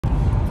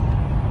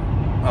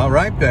All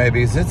right,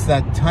 babies, it's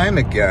that time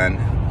again.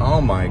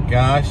 Oh my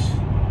gosh.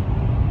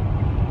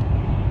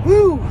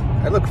 Woo!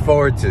 I look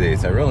forward to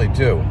these, I really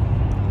do.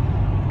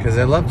 Because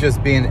I love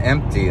just being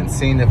empty and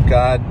seeing if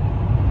God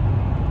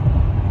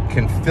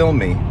can fill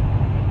me,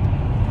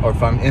 or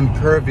if I'm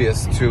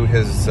impervious to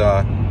his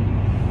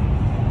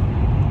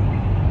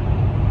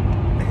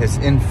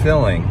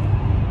infilling.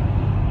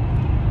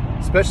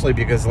 Especially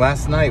because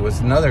last night was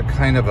another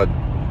kind of a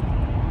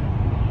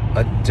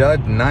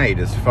dud night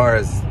as far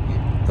as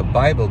the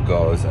Bible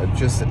goes.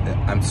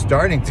 I'm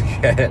starting to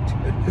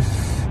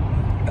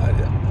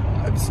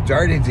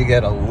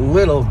get a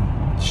little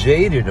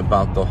jaded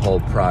about the whole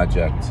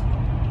project.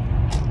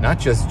 Not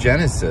just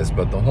Genesis,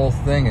 but the whole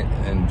thing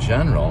in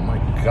general. Oh my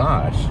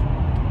gosh.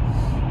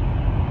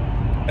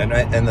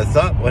 And the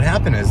thought, what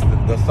happened is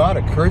the thought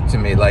occurred to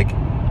me, like,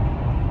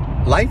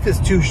 life is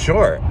too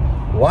short.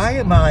 Why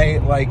am I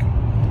like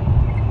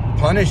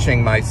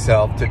punishing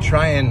myself to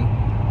try and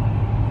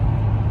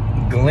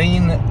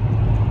glean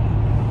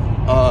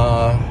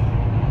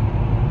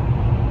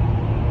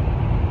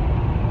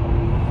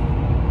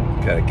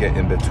gotta get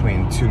in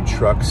between two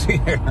trucks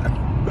here.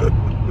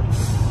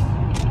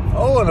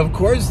 Oh, and of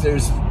course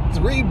there's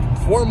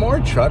 3-4 more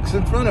trucks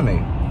in front of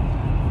me.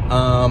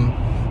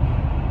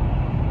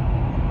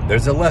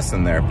 There's a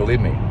lesson there,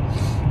 believe me.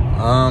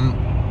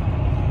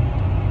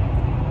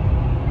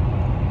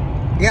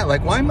 Yeah,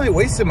 like, why am I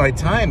wasting my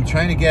time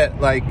trying to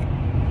get, like,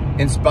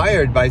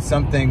 inspired by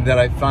something that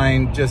I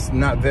find just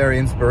not very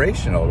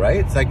inspirational, right?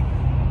 It's like,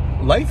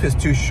 life is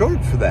too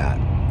short for that.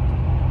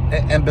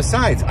 And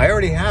besides, I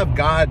already have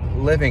God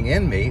living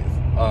in me,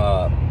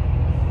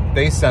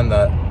 based on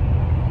the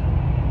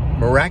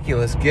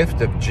miraculous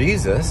gift of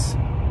Jesus.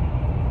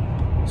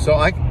 So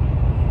I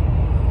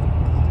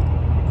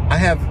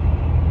have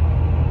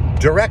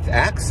direct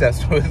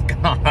access with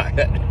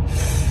God.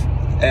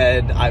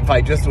 And if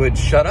I just would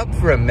shut up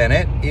for a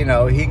minute, you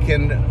know, he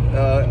can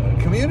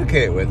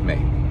communicate with me.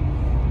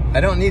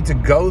 I don't need to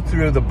go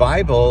through the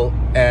Bible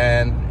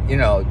and, you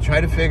know, try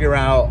to figure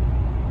out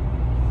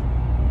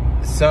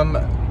some,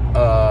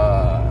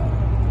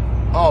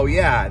 oh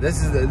yeah,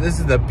 this is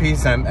the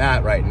piece I'm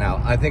at right now.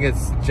 I think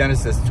it's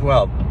Genesis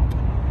 12.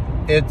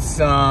 It's,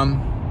 I'm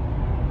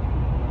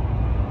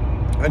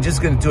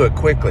just going to do it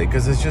quickly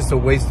because it's just a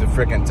waste of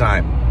freaking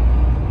time.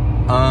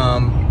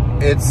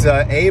 It's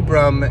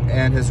Abram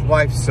and his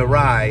wife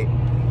Sarai.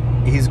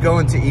 He's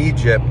going to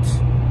Egypt,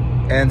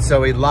 and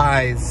so he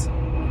lies,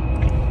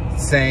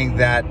 saying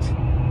that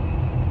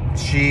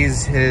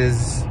she's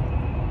his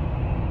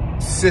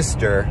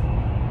sister,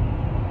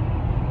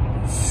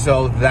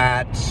 so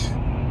that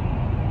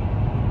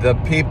the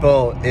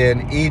people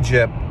in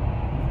Egypt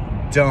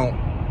don't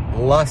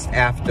lust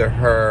after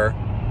her,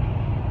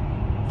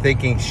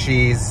 thinking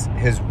she's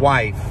his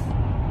wife,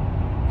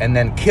 and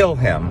then kill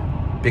him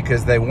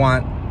because they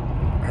want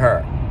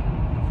her.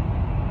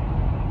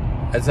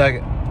 It's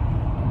like,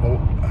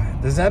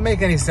 does that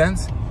make any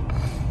sense?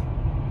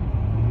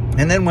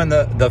 And then when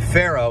the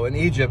Pharaoh in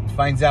Egypt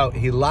finds out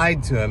he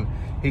lied to him,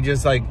 he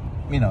just, like,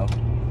 you know,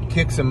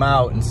 kicks him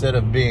out instead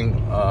of being,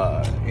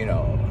 you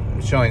know,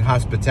 showing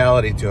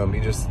hospitality to him. He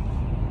just,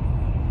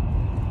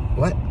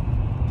 what?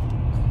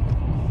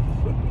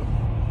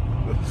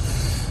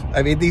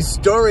 I mean, these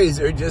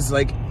stories are just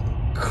like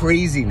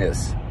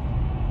craziness.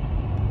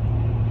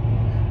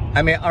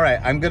 I mean, all right,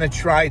 I'm gonna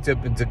try to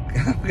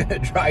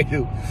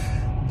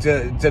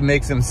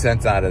make some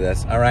sense out of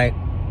this. All right.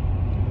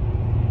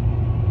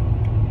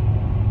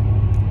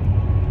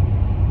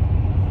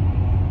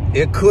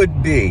 It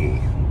could be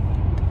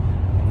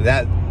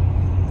that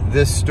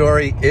this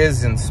story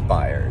is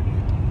inspired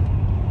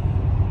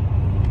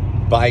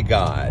by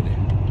God,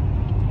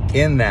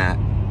 in that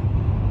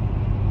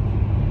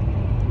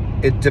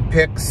it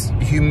depicts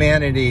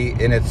humanity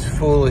in its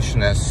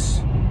foolishness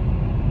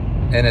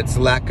and its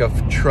lack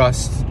of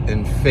trust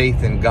and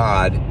faith in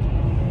God,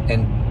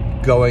 and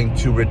going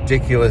to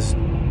ridiculous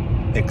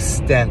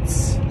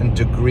extents and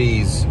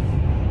degrees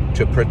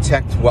to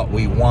protect what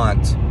we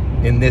want.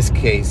 In this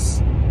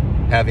case,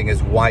 having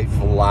his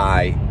wife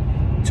lie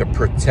to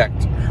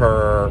protect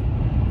her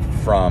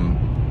from,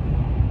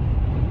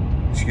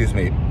 excuse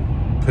me,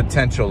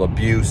 potential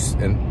abuse,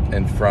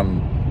 and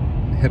from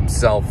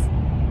himself,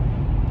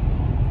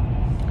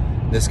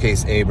 in this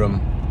case Abram,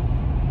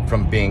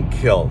 from being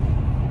killed.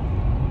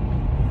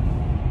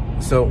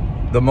 So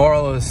the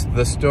moral of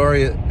the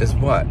story is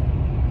what?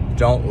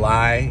 Don't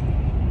lie.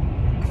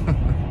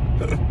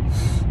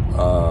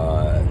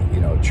 You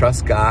know,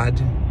 trust God.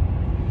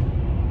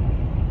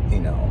 You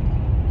know,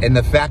 and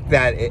the fact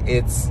that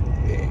it's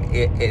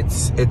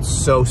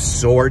so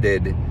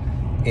sordid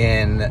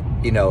in,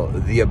 you know,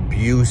 the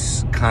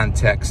abuse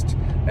context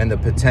and the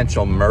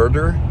potential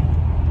murder.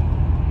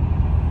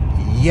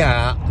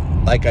 Yeah,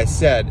 like I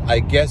said, I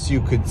guess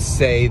you could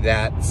say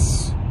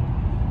that's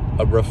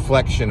a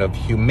reflection of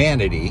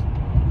humanity,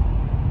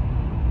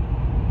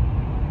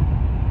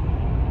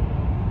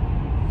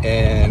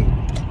 and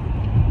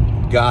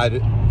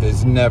God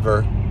is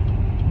never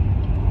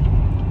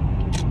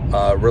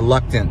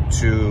reluctant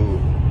to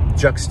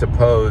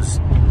juxtapose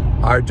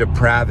our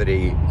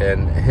depravity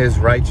and his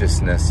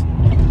righteousness,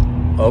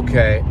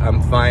 okay,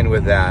 I'm fine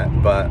with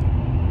that. But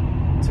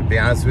to be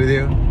honest with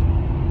you,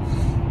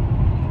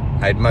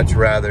 I'd much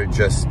rather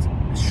just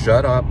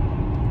shut up,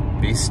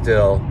 be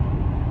still,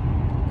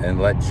 and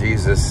let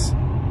Jesus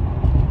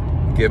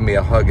give me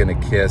a hug and a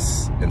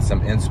kiss and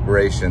some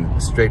inspiration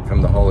straight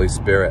from the Holy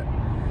Spirit.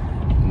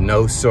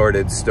 No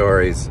sordid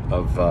stories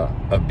of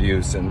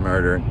abuse and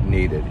murder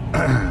needed.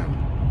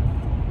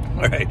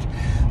 All right,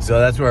 so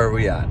that's where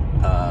we at.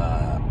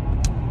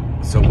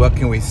 So what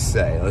can we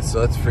say?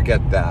 Let's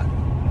forget that.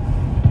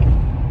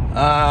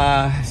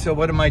 So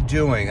what am I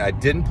doing? I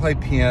didn't play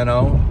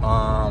piano.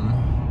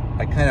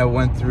 I kind of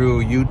went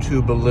through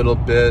YouTube a little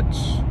bit.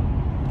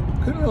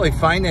 Couldn't really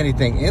find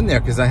anything in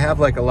there because I have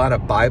like a lot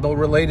of Bible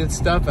related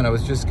stuff, and I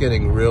was just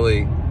getting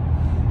really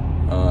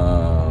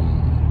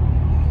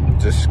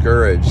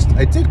discouraged.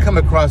 I did come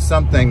across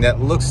something that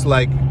looks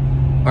like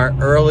our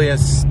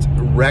earliest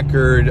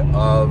record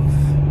of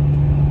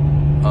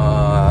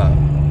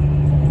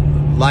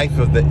life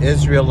of the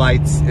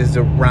Israelites is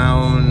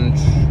around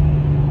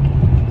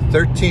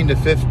 13 to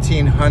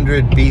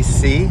 1500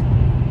 BC.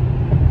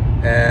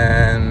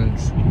 And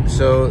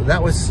so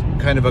that was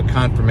kind of a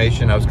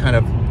confirmation I was kind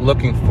of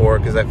looking for,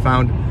 because I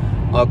found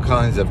all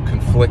kinds of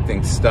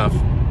conflicting stuff,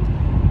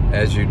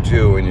 as you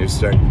do when you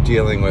start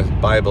dealing with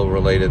Bible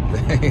related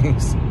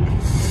things.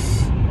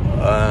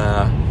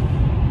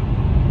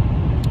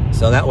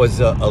 So that was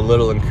a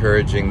little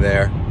encouraging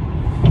there.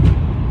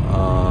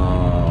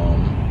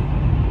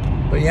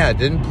 But yeah, I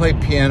didn't play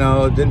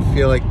piano, didn't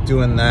feel like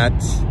doing that.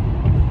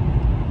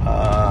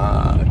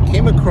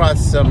 Came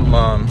across some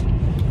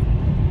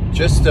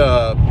just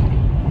a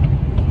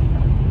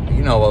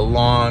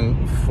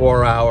long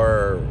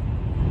 4-hour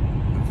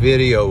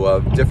video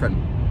of different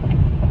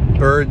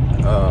bird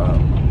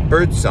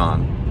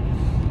song.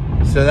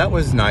 So that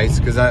was nice,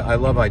 because I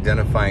love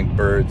identifying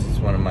birds. It's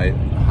one of my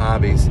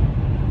hobbies,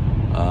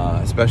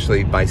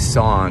 especially by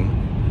song.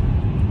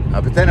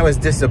 But then I was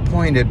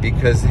disappointed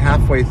because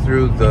halfway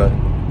through the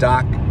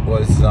doc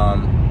was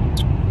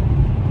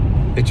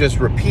it just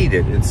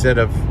repeated instead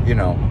of,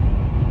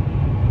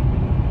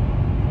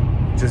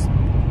 just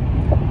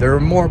there are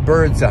more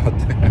birds out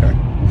there.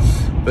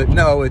 But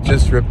no, it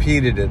just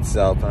repeated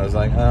itself. I was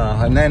like,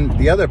 oh. And then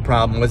the other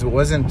problem was it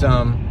wasn't,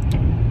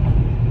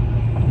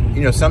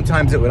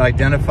 sometimes it would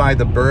identify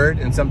the bird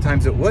and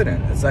sometimes it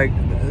wouldn't. It's like,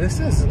 this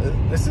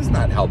is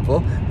not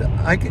helpful.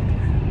 I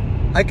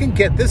can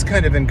get this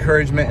kind of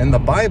encouragement in the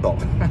Bible.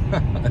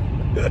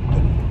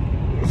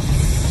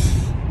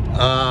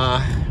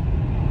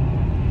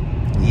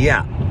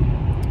 Yeah.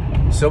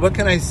 So what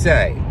can I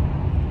say?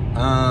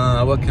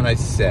 I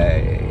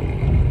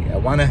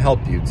want to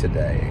help you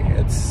today.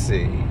 Let's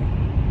see.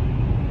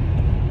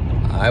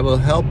 I will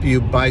help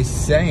you by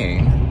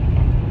saying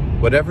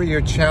whatever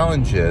your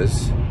challenge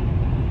is,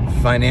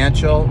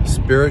 financial,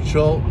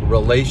 spiritual,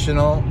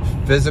 relational,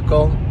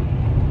 physical,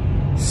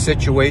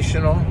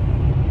 situational,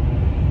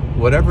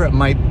 whatever it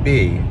might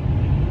be,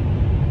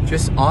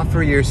 just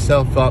offer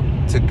yourself up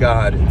to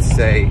God and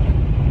say,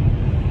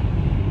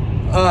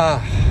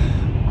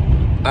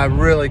 I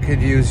really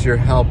could use your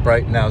help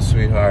right now,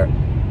 sweetheart.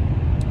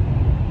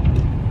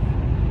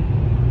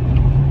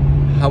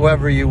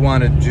 However you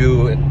want to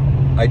do it,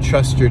 I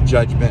trust your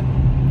judgment.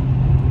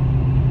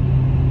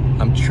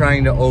 I'm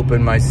trying to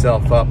open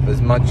myself up as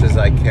much as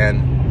I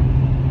can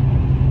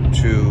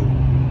to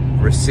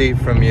receive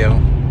from you.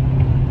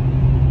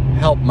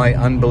 Help my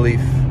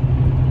unbelief.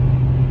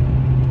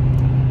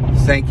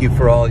 Thank you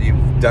for all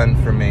you've done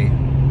for me.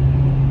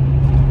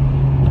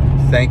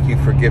 Thank you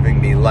for giving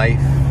me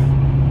life.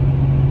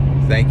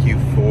 Thank you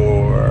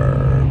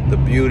for the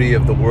beauty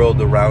of the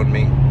world around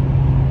me.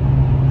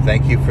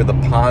 Thank you for the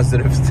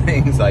positive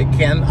things I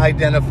can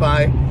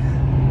identify.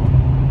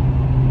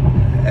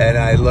 And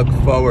I look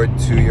forward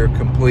to your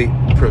complete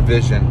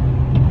provision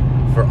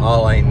for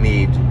all I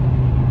need,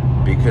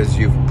 because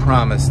you've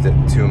promised it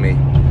to me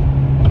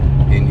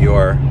in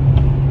your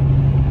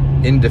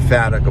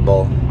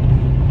indefatigable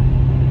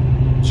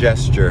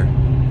gesture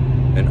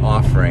and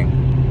offering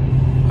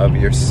of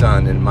your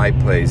Son in my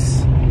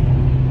place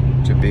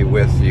to be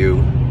with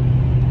you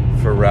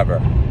forever,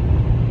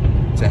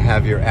 to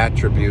have your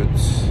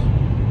attributes,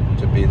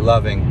 to be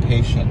loving,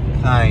 patient,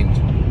 kind,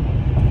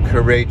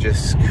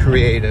 courageous,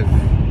 creative,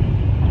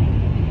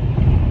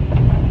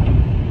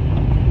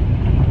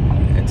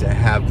 and to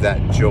have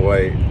that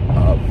joy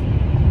of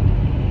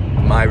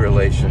my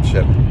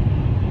relationship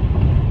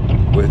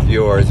with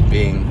yours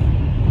being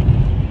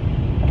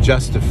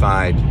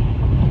justified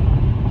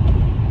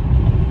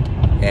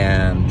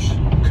and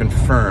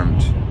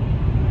confirmed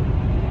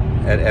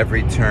at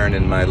every turn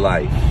in my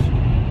life,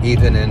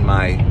 even in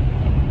my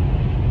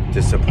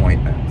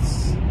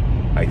disappointments.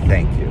 I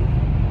thank you.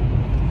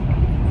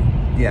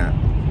 Yeah,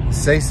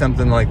 say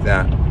something like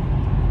that.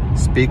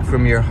 Speak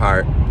from your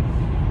heart.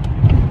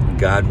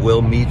 God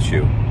will meet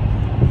you.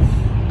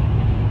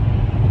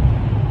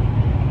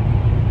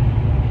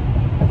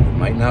 It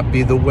might not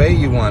be the way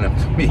you want him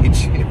to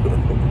meet you.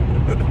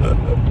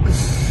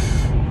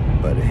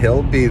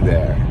 He'll be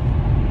there.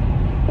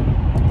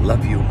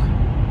 Love you.